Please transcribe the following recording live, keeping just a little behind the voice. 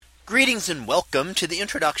Greetings and welcome to the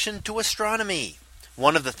introduction to astronomy.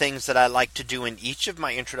 One of the things that I like to do in each of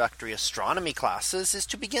my introductory astronomy classes is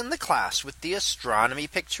to begin the class with the astronomy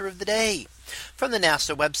picture of the day from the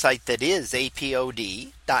NASA website, that is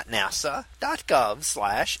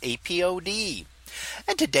apod.nasa.gov/apod.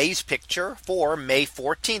 And today's picture for May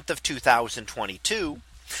 14th of 2022.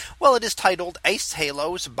 Well, it is titled Ice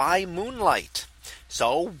Halos by Moonlight.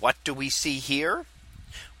 So what do we see here?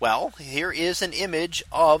 Well, here is an image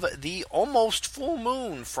of the almost full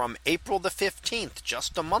moon from April the 15th,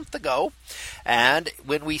 just a month ago. And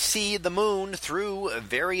when we see the moon through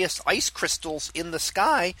various ice crystals in the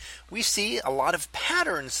sky, we see a lot of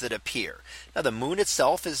patterns that appear. Now, the moon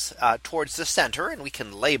itself is towards the center, and we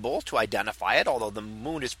can label to identify it, although the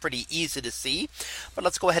moon is pretty easy to see. But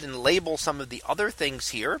let's go ahead and label some of the other things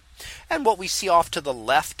here. And what we see off to the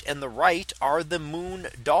left and the right are the moon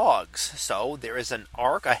dogs. So there is an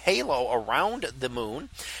arc, a halo around the moon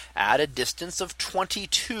at a distance of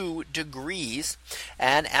 22 degrees.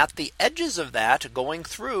 And at the edges of that going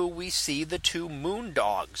through, we see the two moon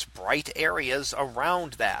dogs, bright areas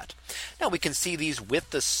around that. Now we can see these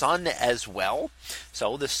with the sun as well.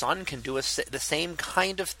 So the sun can do the same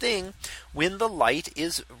kind of thing when the light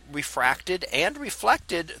is refracted and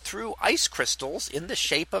reflected through ice crystals in the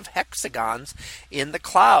shape of hexagons in the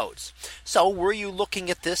clouds. So were you looking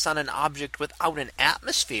at this on an object without an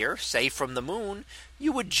atmosphere, say from the moon,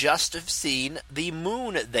 you would just have seen the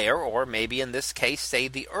moon there, or maybe in this case, say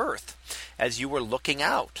the Earth, as you were looking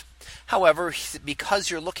out. However, because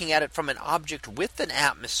you're looking at it from an object with an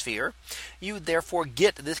atmosphere, you therefore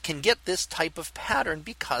can get this type of pattern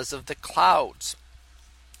because of the clouds.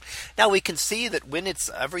 Now we can see that when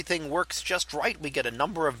everything works just right, we get a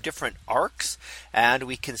number of different arcs, and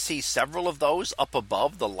we can see several of those up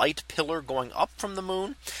above the light pillar going up from the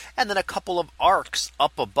moon, and then a couple of arcs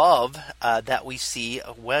up above that we see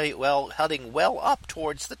heading well up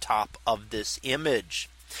towards the top of this image.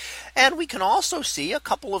 And we can also see a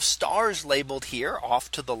couple of stars labeled here. Off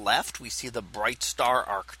to the left, we see the bright star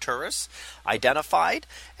Arcturus identified,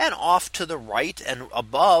 and off to the right and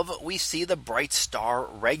above, we see the bright star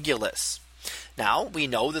Regulus. Now we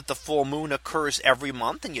know that the full moon occurs every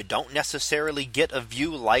month, and you don't necessarily get a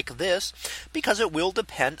view like this because it will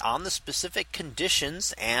depend on the specific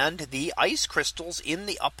conditions and the ice crystals in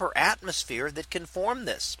the upper atmosphere that can form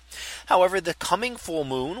this. However, the coming full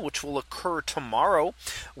moon, which will occur tomorrow,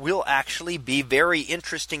 will actually be very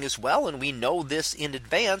interesting as well. And we know this in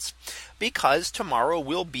advance because tomorrow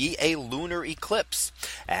will be a lunar eclipse,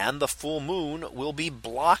 and the full moon will be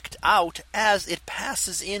blocked out as it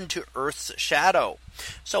passes into Earth's shadow.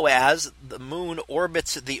 So as the moon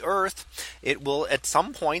orbits the Earth, it will at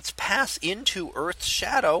some points pass into Earth's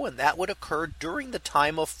shadow, and that would occur during the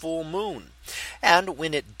time of full moon. And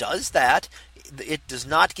when it does that, it does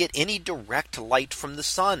not get any direct light from the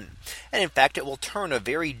sun. And in fact, it will turn a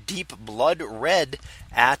very deep blood red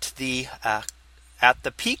at the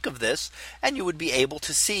peak of this, and you would be able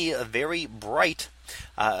to see a very bright,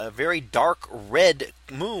 very dark red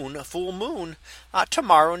moon, full moon,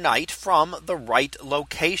 tomorrow night from the right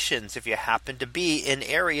locations. If you happen to be in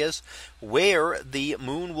areas where the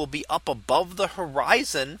moon will be up above the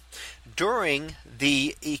horizon during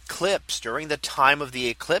the eclipse, during the time of the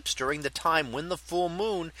eclipse, during the time when the full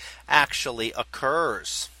moon actually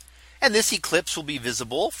occurs. And this eclipse will be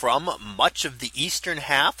visible from much of the eastern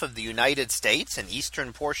half of the United States and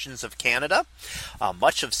eastern portions of Canada,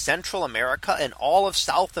 much of Central America, and all of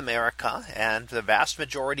South America, and the vast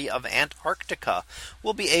majority of Antarctica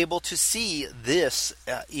will be able to see this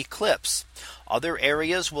eclipse. Other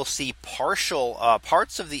areas will see partial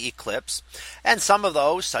parts of the eclipse, and some of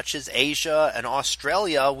those, such as Asia and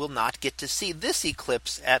Australia, will not get to see this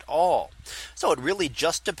eclipse at all. So it really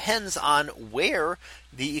just depends on where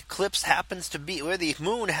the eclipse happens to be, where the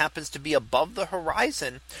moon happens to be above the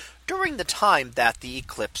horizon during the time that the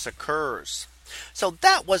eclipse occurs. So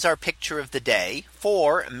that was our picture of the day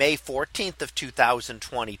for May 14th of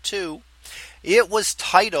 2022. It was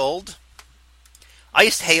titled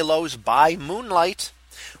Ice Halos by Moonlight.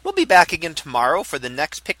 We'll be back again tomorrow for the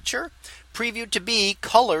next picture, previewed to be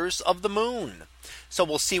Colors of the Moon. So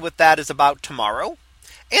we'll see what that is about tomorrow.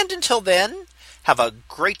 And until then, have a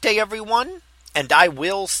great day, everyone, and I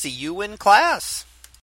will see you in class.